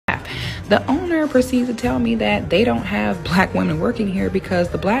The owner proceeds to tell me that they don't have black women working here because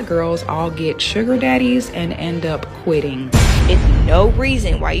the black girls all get sugar daddies and end up quitting. It's no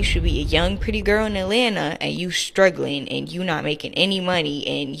reason why you should be a young pretty girl in Atlanta and you struggling and you not making any money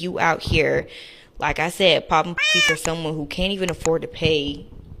and you out here, like I said, popping pussy for someone who can't even afford to pay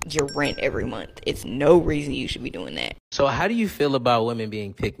your rent every month. It's no reason you should be doing that. So how do you feel about women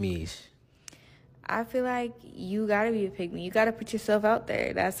being pick-me's? I feel like you gotta be a pick-me. You gotta put yourself out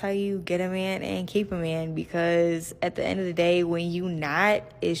there. That's how you get a man and keep a man, because at the end of the day, when you not,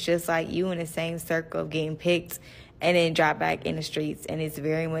 it's just like you in the same circle of getting picked and then drop back in the streets, and it's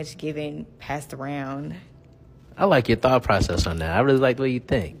very much given passed around. I like your thought process on that. I really like the way you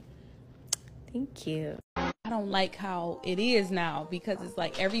think. Thank you. I don't like how it is now, because it's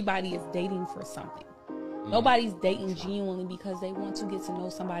like everybody is dating for something. Nobody's dating genuinely because they want to get to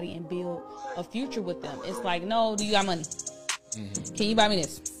know somebody and build a future with them. It's like, no, do you got money? Can you buy me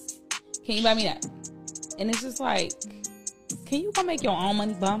this? Can you buy me that? And it's just like, can you go make your own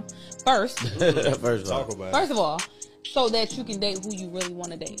money, bum? First of all, so that you can date who you really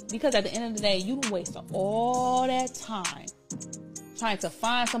want to date. Because at the end of the day, you don't waste all that time trying to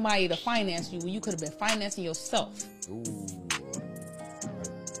find somebody to finance you when you could have been financing yourself. Ooh.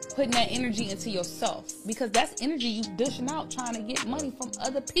 Putting that energy into yourself, because that's energy you dishing out trying to get money from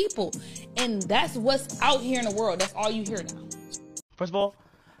other people, and that's what's out here in the world. That's all you hear now. First of all,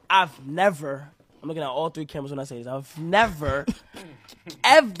 I've never, I'm looking at all three cameras when I say this, I've never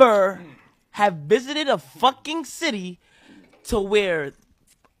ever have visited a fucking city to where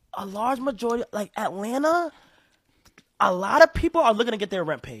a large majority, like Atlanta, a lot of people are looking to get their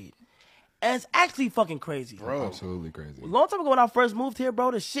rent paid. And it's actually fucking crazy. Bro, absolutely crazy. A long time ago when I first moved here,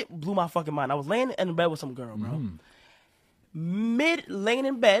 bro, this shit blew my fucking mind. I was laying in bed with some girl, bro. Laying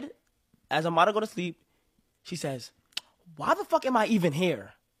in bed, as I'm about to go to sleep, she says, why the fuck am I even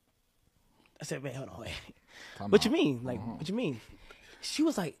here? I said, wait, hold on, wait. What you mean? Like, what you mean? She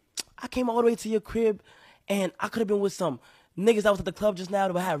was like, I came all the way to your crib, and I could have been with some niggas that was at the club just now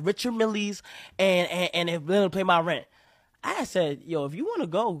that had Richard Millies, and they didn't pay my rent. I said, yo, if you want to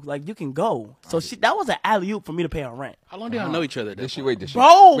go, like, you can go. So that was an alley-oop for me to pay her rent. How long do y'all know each other? Did she wait? Did she?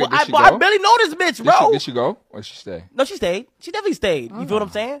 Bro, wait, did she I go? barely know this bitch, bro. Did she go or did she stay? No, she stayed. She definitely stayed. You feel what I'm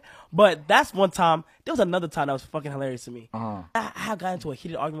saying? But that's one time. There was another time that was fucking hilarious to me. I got into a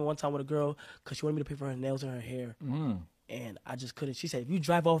heated argument one time with a girl because she wanted me to pay for her nails and her hair. And I just couldn't. She said, if you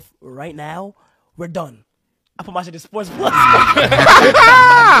drive off right now, we're done. I put my shit in Sports Plus. I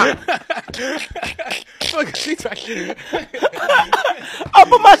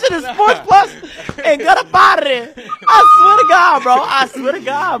put my shit in Sports Plus and got up out of there. I swear to God, bro. I swear to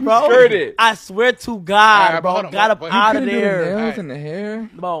God, bro. I swear to God, bro. Got up out of there. The nails and the hair?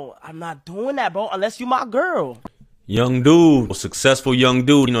 Bro, I'm not doing that, bro, unless you my girl. Young dude, successful young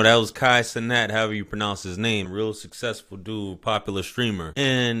dude. You know, that was Kai Cenat, however you pronounce his name. Real successful dude, popular streamer.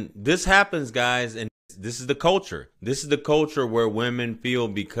 And this happens, guys, and this is the culture. This is the culture where women feel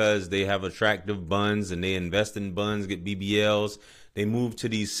because they have attractive buns and they invest in buns, get BBLs. They move to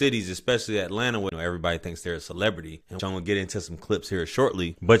these cities, especially Atlanta, where everybody thinks they're a celebrity. And I'm going to get into some clips here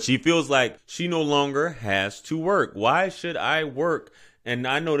shortly. But she feels like she no longer has to work. Why should I work? And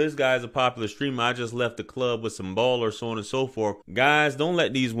I know this guy's a popular streamer. I just left the club with some ballers, so on and so forth. Guys, don't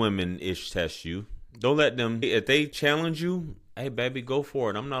let these women ish test you. Don't let them. If they challenge you, hey, baby, go for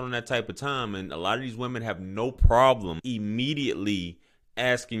it. I'm not on that type of time. And a lot of these women have no problem immediately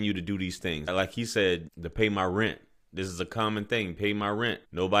asking you to do these things. Like he said, to pay my rent. This is a common thing. Pay my rent.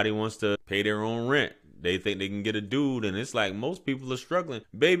 Nobody wants to pay their own rent. They think they can get a dude. And it's like most people are struggling.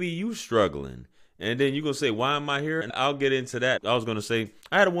 Baby, you struggling. And then you're going to say, why am I here? And I'll get into that. I was going to say,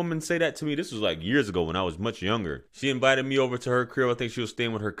 I had a woman say that to me. This was like years ago when I was much younger. She invited me over to her crib. I think she was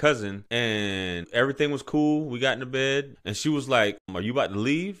staying with her cousin. And everything was cool. We got into bed. And she was like, are you about to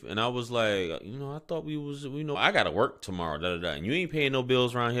leave? And I was like, you know, I thought we was, you know, I got to work tomorrow. Da, da, da. And you ain't paying no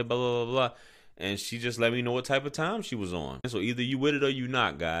bills around here, blah, blah, blah, blah. And she just let me know what type of time she was on. So either you with it or you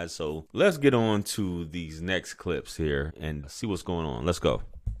not, guys. So let's get on to these next clips here and see what's going on. Let's go.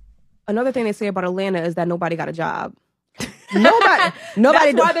 Another thing they say about Atlanta is that nobody got a job. Nobody.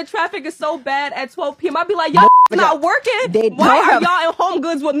 That's why the traffic is so bad at 12 p.m. I'd be like, y'all not working? Why are y'all in Home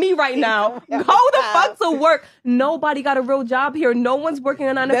Goods with me right now? Go the fuck to work. Nobody got a real job here. No one's working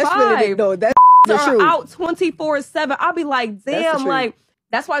a 9 to 5. No, that's the truth. Out 24/7. I'll be like, damn, like,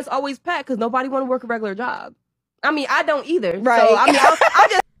 that's why it's always packed, because nobody want to work a regular job. I mean, I don't either. Right. So, I mean, I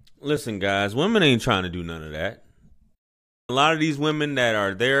just... Listen, guys, women ain't trying to do none of that. A lot of these women that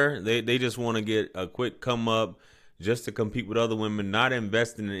are there, they just want to get a quick come up just to compete with other women, not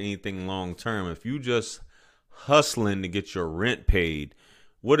investing in anything long term. If you just hustling to get your rent paid,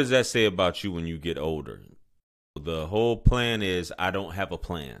 What does that say about you when you get older? The whole plan is I don't have a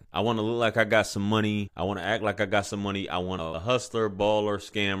plan. I want to look like I got some money. I want to act like I got some money. I want a hustler, baller,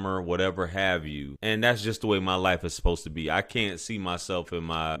 scammer, whatever have you. And that's just the way my life is supposed to be. I can't see myself in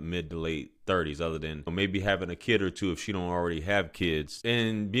my mid to late 30s other than maybe having a kid or two if she don't already have kids,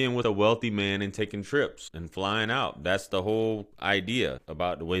 and being with a wealthy man and taking trips and flying out. That's the whole idea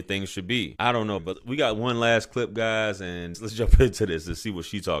about the way things should be. I don't know, but we got one last clip, guys, and let's jump into this and see what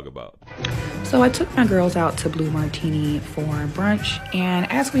she talk about. So I took my girls out to Blue Martini for brunch,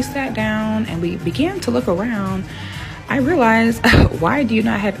 and as we sat down and we began to look around, I realized, why do you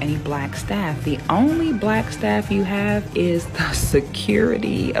not have any black staff? The only black staff you have is the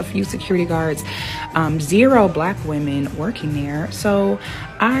security, a few security guards, 0 black women working there. So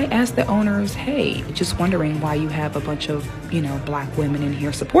I asked the owners, hey, just wondering why you have a bunch of, black women in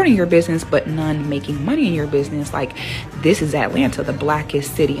here supporting your business, but none making money in your business. Like, this is Atlanta, the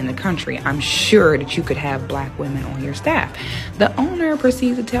blackest city in the country. I'm sure that you could have black women on your staff. The owner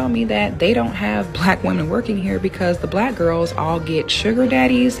proceeds to tell me that they don't have black women working here because the black girls all get sugar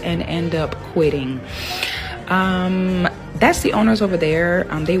daddies and end up quitting. That's the owners over there.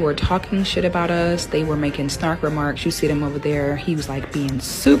 They were talking shit about us. They were making snark remarks. You see them over there. He was like being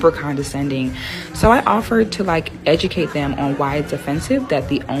super condescending. So I offered to educate them on why it's offensive that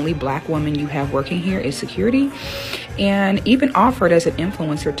the only black woman you have working here is security, and even offered as an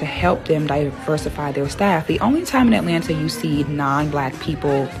influencer to help them diversify their staff. The only time in Atlanta you see non-black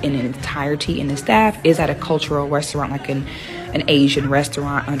people in entirety in the staff is at a cultural restaurant, like an Asian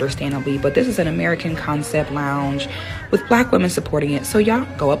restaurant, understandably, but this is an American concept lounge with black women supporting it. So y'all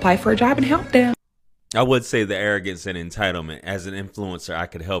go apply for a job and help them. I would say the arrogance and entitlement. As an influencer, I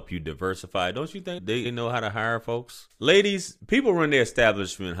could help you diversify. Don't you think they know how to hire folks? Ladies, people run their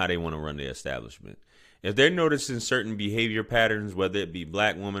establishment how they want to run their establishment. If they're noticing certain behavior patterns, whether it be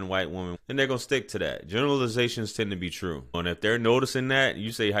black woman, white woman, then they're going to stick to that. Generalizations tend to be true. And if they're noticing that,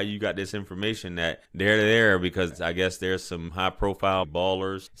 you say how you got this information, that they're there because I guess there's some high profile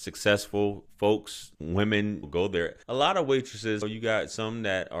ballers, successful folks, women go there. A lot of waitresses, you got some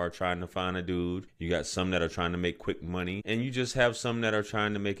that are trying to find a dude. You got some that are trying to make quick money. And you just have some that are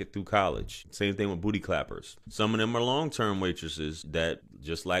trying to make it through college. Same thing with booty clappers. Some of them are long-term waitresses that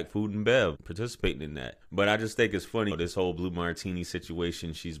just like food and bev, participating in that. But I just think it's funny, this whole Blue Martini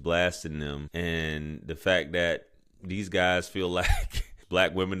situation, she's blasting them. And the fact that these guys feel like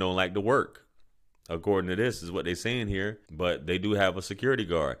black women don't like to work. According to this is what they're saying here. But they do have a security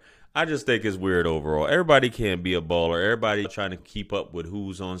guard. I just think it's weird overall. Everybody can't be a baller. Everybody trying to keep up with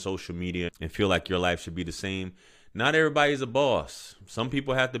who's on social media and feel like your life should be the same. Not everybody's a boss. Some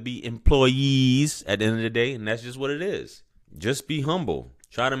people have to be employees at the end of the day, and that's just what it is. Just be humble.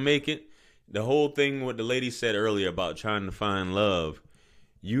 Try to make it. The whole thing what the lady said earlier about trying to find love,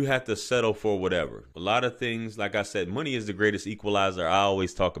 you have to settle for whatever. A lot of things, like I said, money is the greatest equalizer. I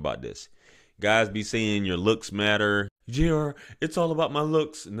always talk about this. Guys be saying your looks matter. JR, it's all about my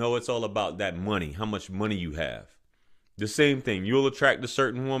looks. No, it's all about that money, how much money you have. The same thing. You'll attract a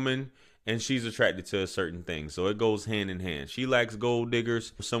certain woman, and she's attracted to a certain thing. So it goes hand in hand. She likes gold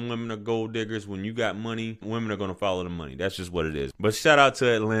diggers. Some women are gold diggers. When you got money, women are going to follow the money. That's just what it is. But shout out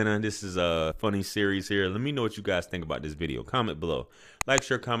to Atlanta. This is a funny series here. Let me know what you guys think about this video. Comment below. Like,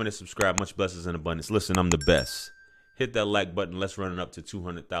 share, comment, and subscribe. Much blessings and abundance. Listen, I'm the best. Hit that like button. Let's run it up to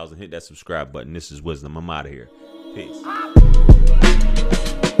 200,000. Hit that subscribe button. This is Wisdom. I'm out of here. Peace.